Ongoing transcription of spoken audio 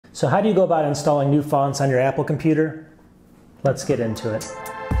So how do you go about installing new fonts on your Apple computer? Let's get into it.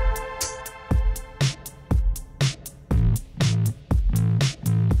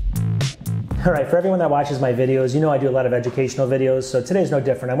 All right, for everyone that watches my videos, you know I do a lot of educational videos, so today's no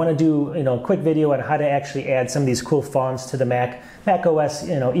different. I want to do a quick video on how to actually add some of these cool fonts to the Mac OS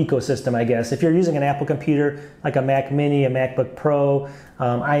ecosystem, I guess. If you're using an Apple computer like a Mac Mini, a MacBook Pro,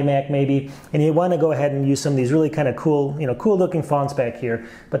 iMac maybe, and you want to go ahead and use some of these really kind of cool, cool looking fonts back here,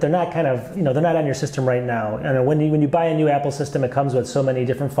 but they're not they're not on your system right now. And when you buy a new Apple system, it comes with so many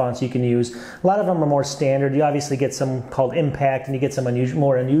different fonts you can use. A lot of them are more standard. You obviously get some called Impact, and you get some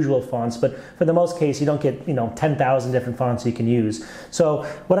more unusual fonts, but for the most case, you don't get 10,000 different fonts you can use. So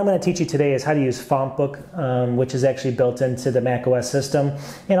what I'm going to teach you today is how to use FontBook, which is actually built into the Mac OS system,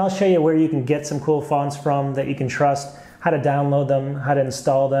 and I'll show you where you can get some cool fonts from that you can trust, how to download them, how to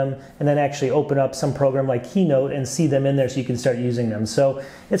install them, and then actually open up some program like Keynote and see them in there so you can start using them. So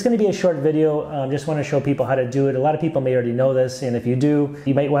it's going to be a short video. Just want to show people how to do it. A lot of people may already know this, and if you do,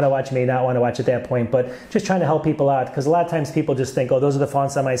 you might want to watch, may not want to watch at that point, but just trying to help people out, because a lot of times people just think, oh, those are the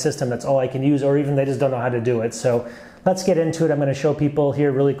fonts on my system, that's all I can use, or even they just don't know how to do it. So let's get into it. I'm going to show people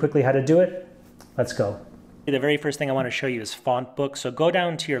here really quickly how to do it. Let's go. The very first thing I want to show you is FontBook. So go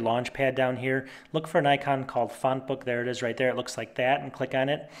down to your launch pad down here, look for an icon called FontBook. There it is right there. It looks like that, and click on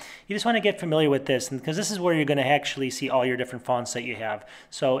it. You just want to get familiar with this, because this is where you're going to actually see all your different fonts that you have.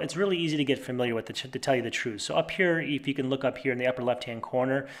 So it's really easy to get familiar with, to tell you the truth. So up here, if you can look up here in the upper left-hand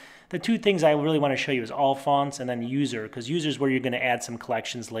corner, the two things I really want to show you is all fonts and then user, because user is where you're going to add some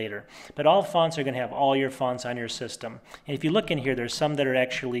collections later. But all fonts are going to have all your fonts on your system. And if you look in here, there's some that are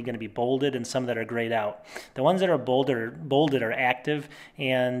actually going to be bolded and some that are grayed out. The ones that are bolded are active,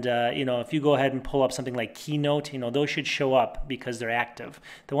 and if you go ahead and pull up something like Keynote, those should show up because they're active.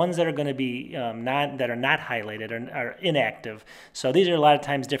 The ones that are going to be not highlighted are inactive. So these are a lot of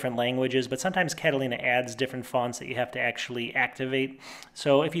times different languages, but sometimes Catalina adds different fonts that you have to actually activate.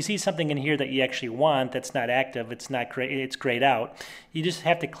 So if you see something in here that you actually want that's not active, it's grayed out, you just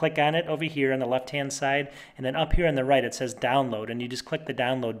have to click on it over here on the left hand side, and then up here on the right it says download, and you just click the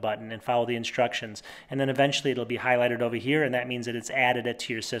download button and follow the instructions, and then eventually it'll be highlighted over here, and that means that it's added it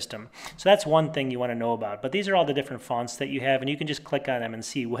to your system. So that's one thing you want to know about. But these are all the different fonts that you have, and you can just click on them and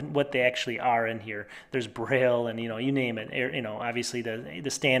see what they actually are in here. There's Braille, and you name it, obviously the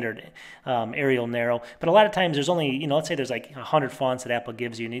standard Arial narrow, but a lot of times there's only, let's say there's like 100 fonts that Apple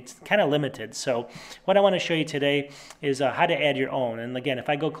gives you, and it's kind of limited. So what I want to show you today is how to add your own. And again, if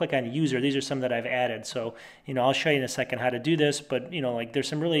I go click on user, these are some that I've added. So I'll show you in a second how to do this, but like there's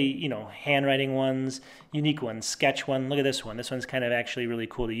some really handwriting ones, unique ones, sketch one. Look at this one. This one's kind of actually really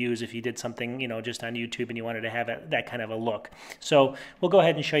cool to use if you did something just on YouTube and you wanted to have that kind of a look. So we'll go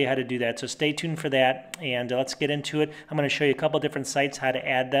ahead and show you how to do that. So stay tuned for that, and let's get into it. I'm going to show you a couple different sites how to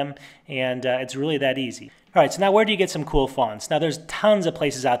add them, and it's really that easy. All right, so now where do you get some cool fonts? Now there's tons of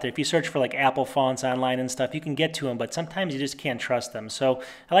places out there. If you search for like Apple fonts online and stuff, you can get to them, but sometimes you just can't trust them. So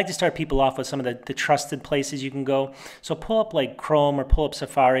I like to start people off with some of the trusted places you can go. So pull up like Chrome or pull up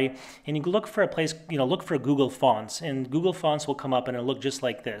Safari, and you can look for a place, look for Google Fonts, and Google Fonts will come up and it'll look just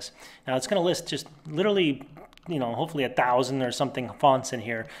like this. Now it's going to list just literally hopefully 1,000 or something fonts in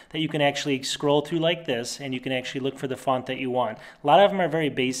here that you can actually scroll through like this, and you can actually look for the font that you want. A lot of them are very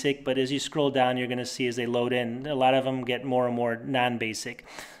basic, but as you scroll down, you're going to see as they load in, a lot of them get more and more non-basic.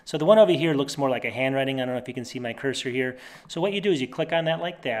 So the one over here looks more like a handwriting. I don't know if you can see my cursor here. So what you do is you click on that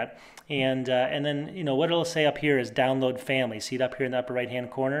like that, and then what it'll say up here is download family. See it up here in the upper right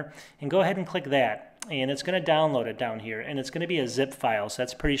hand corner, and go ahead and click that. And it's going to download it down here, and it's going to be a zip file, so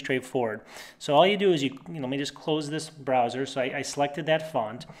that's pretty straightforward. So all you do is let me just close this browser. So I selected that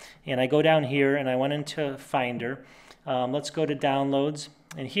font, and I go down here and I went into Finder. Let's go to downloads,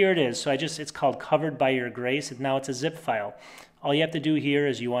 and here it is. So it's called Covered by Your Grace, and now it's a zip file. All you have to do here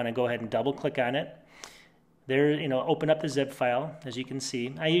is you want to go ahead and double click on it. There, open up the zip file, as you can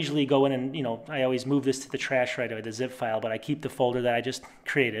see. I usually go in and, I always move this to the trash right away, the zip file, but I keep the folder that I just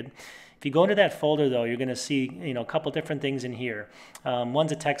created. If you go into that folder, though, you're going to see a couple different things in here.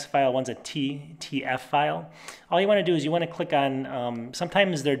 One's a text file, one's a TF file. All you want to do is you want to click on,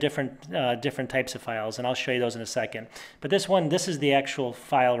 sometimes they're different types of files, and I'll show you those in a second. But this is the actual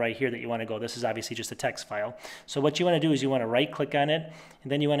file right here that you want to go. This is obviously just a text file. So what you want to do is you want to right-click on it,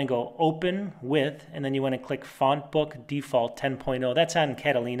 and then you want to go Open With, and then you want to click FontBook Default 10.0. That's on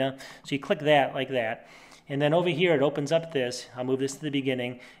Catalina. So you click that like that. And then over here it opens up this. I'll move this to the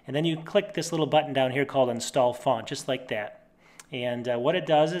beginning, and then you click this little button down here called Install Font, just like that. And what it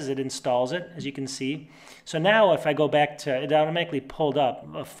does is it installs it, as you can see. So now if I go back to, it automatically pulled up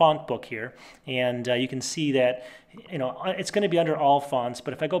a font book here, and you can see that it's going to be under all fonts,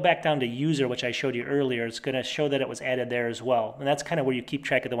 but if I go back down to user, which I showed you earlier, it's going to show that it was added there as well. And that's kind of where you keep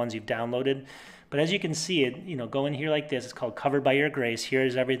track of the ones you've downloaded. But as you can see, it go in here like this. It's called Covered by Your Grace.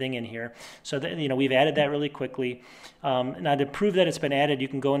 Here's everything in here. So that, we've added that really quickly. Now to prove that it's been added, you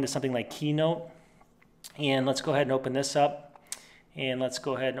can go into something like Keynote, and let's go ahead and open this up. And let's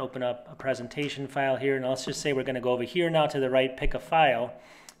go ahead and open up a presentation file here. And let's just say we're going to go over here now to the right, pick a file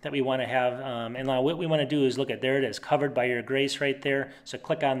that we want to have. And now what we want to do is look at, there it is, Covered by Your Grace right there. So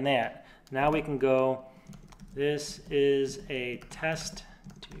click on that. Now we can go, this is a test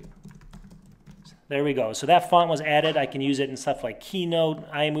tube. There we go. So that font was added. I can use it in stuff like Keynote,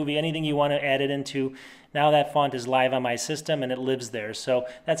 iMovie, anything you want to add it into. Now that font is live on my system and it lives there. So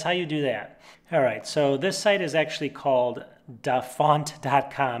that's how you do that. All right, so this site is actually called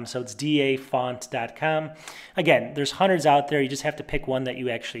dafont.com. So it's dafont.com. Again, there's hundreds out there. You just have to pick one that you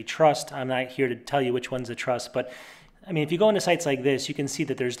actually trust. I'm not here to tell you which ones to trust, but I mean, if you go into sites like this, you can see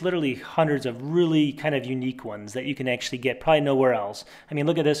that there's literally hundreds of really kind of unique ones that you can actually get probably nowhere else. I mean,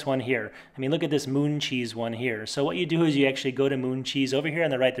 look at this one here. I mean, look at this Moon Cheese one here. So what you do is you actually go to Moon Cheese. Over here on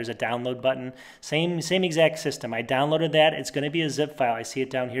the right, there's a download button. Same exact system. I downloaded that. It's going to be a zip file. I see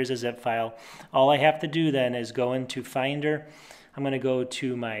it down here as a zip file. All I have to do then is go into Finder. I'm going to go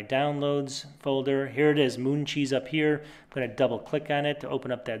to my downloads folder. Here it is, Moon Cheese up here. I'm going to double click on it to open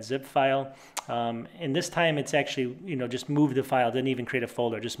up that zip file. And this time it's actually, just moved the file. Didn't even create a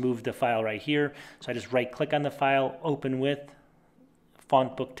folder, just moved the file right here. So I just right click on the file, open with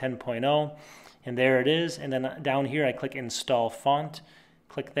Fontbook 10.0. And there it is. And then down here I click Install Font.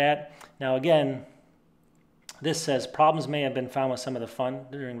 Click that. Now again, this says problems may have been found with some of the font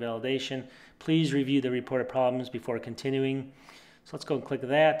during validation. Please review the reported problems before continuing. So let's go and click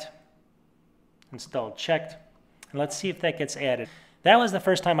that. Install checked. And let's see if that gets added. That was the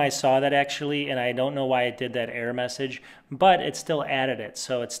first time I saw that actually, and I don't know why it did that error message, but it still added it,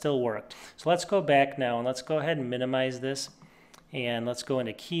 so it still worked. So let's go back now and let's go ahead and minimize this. And let's go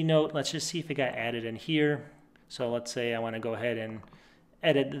into Keynote. Let's just see if it got added in here. So let's say I want to go ahead and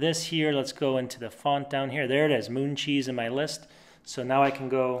edit this here. Let's go into the font down here. There it is, Moon Cheese in my list. So now I can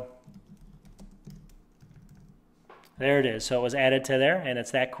go, there it is. So it was added to there, and it's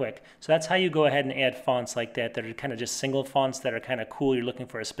that quick. So that's how you go ahead and add fonts like that are kind of just single fonts that are kind of cool. You're looking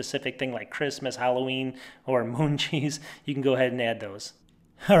for a specific thing like Christmas, Halloween, or Moon Cheese. You can go ahead and add those.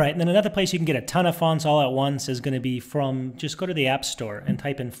 All right, and then another place you can get a ton of fonts all at once is going to be from, just go to the App Store and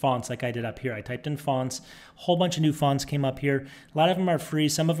type in fonts like I did up here. I typed in fonts, a whole bunch of new fonts came up here. A lot of them are free,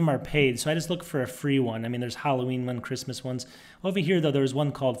 some of them are paid, so I just look for a free one. I mean, there's Halloween one, Christmas ones. Over here, though, there's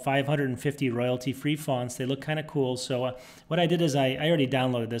one called 550 royalty-free fonts. They look kind of cool, so what I did is I already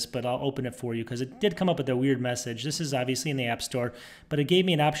downloaded this, but I'll open it for you because it did come up with a weird message. This is obviously in the App Store, but it gave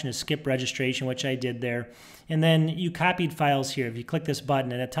me an option to skip registration, which I did there. And then you copied files here. If you click this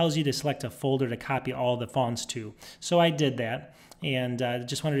button, and it tells you to select a folder to copy all the fonts to. So I did that, and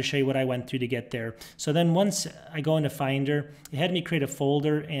just wanted to show you what I went through to get there. So then once I go into Finder, it had me create a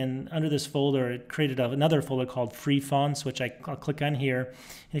folder, and under this folder, it created another folder called Free Fonts, which I'll click on here.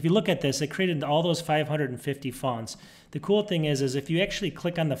 And if you look at this, it created all those 550 fonts. The cool thing is if you actually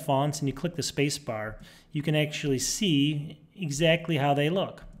click on the fonts and you click the space bar, you can actually see exactly how they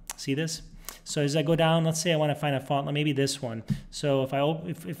look. See this? So as I go down, let's say I want to find a font, maybe this one. So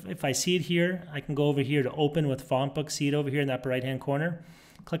if I see it here, I can go over here to open with Fontbook, see it over here in the upper right-hand corner.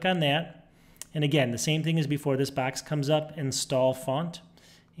 Click on that. And again, the same thing as before, this box comes up, Install Font.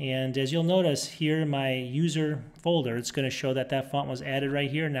 And as you'll notice here in my user folder, it's going to show that that font was added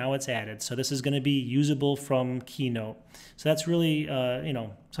right here. Now it's added. So this is going to be usable from Keynote. So that's really,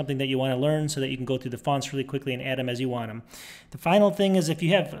 something that you want to learn so that you can go through the fonts really quickly and add them as you want them. The final thing is if you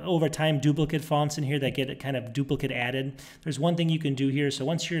have over time duplicate fonts in here that get kind of duplicate added, there's one thing you can do here. So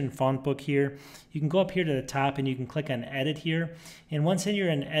once you're in Fontbook here, you can go up here to the top and you can click on Edit here. And once you're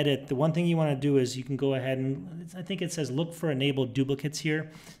in Edit, the one thing you want to do is you can go ahead and, I think it says look for enabled duplicates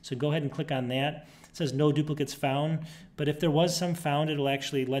here. So go ahead and click on that. It says no duplicates found, but if there was some found, it'll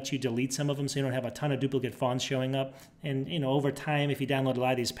actually let you delete some of them so you don't have a ton of duplicate fonts showing up. And over time, if you download a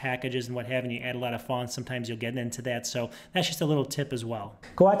lot of these packages and what have you, add a lot of fonts, sometimes you'll get into that. So that's just a little tip as well.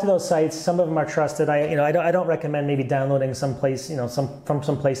 Go out to those sites. Some of them are trusted. I don't recommend maybe downloading someplace, from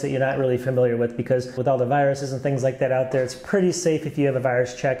some place that you're not really familiar with, because with all the viruses and things like that out there, it's pretty safe if you have a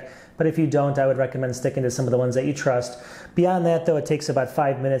virus check. But if you don't, I would recommend sticking to some of the ones that you trust. Beyond that, though, it takes about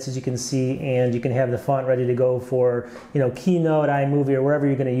 5 minutes, as you can see, and you can have the font ready to go for Keynote, iMovie, or wherever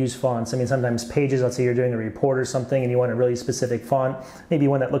you're going to use fonts. I mean, sometimes Pages, let's say you're doing a report or something and you want a really specific font, maybe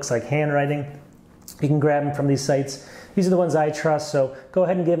one that looks like handwriting. You can grab them from these sites. These are the ones I trust, so go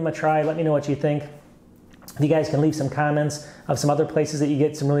ahead and give them a try. Let me know what you think. If you guys can leave some comments of some other places that you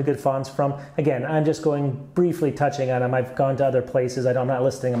get some really good fonts from. Again, I'm just going briefly touching on them. I've gone to other places. I'm not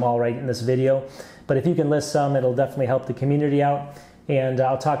listing them all right in this video. But if you can list some, it'll definitely help the community out. And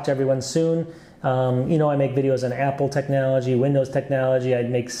I'll talk to everyone soon. I make videos on Apple technology, Windows technology. I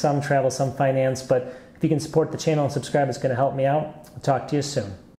make some travel, some finance. But if you can support the channel and subscribe, it's going to help me out. I'll talk to you soon.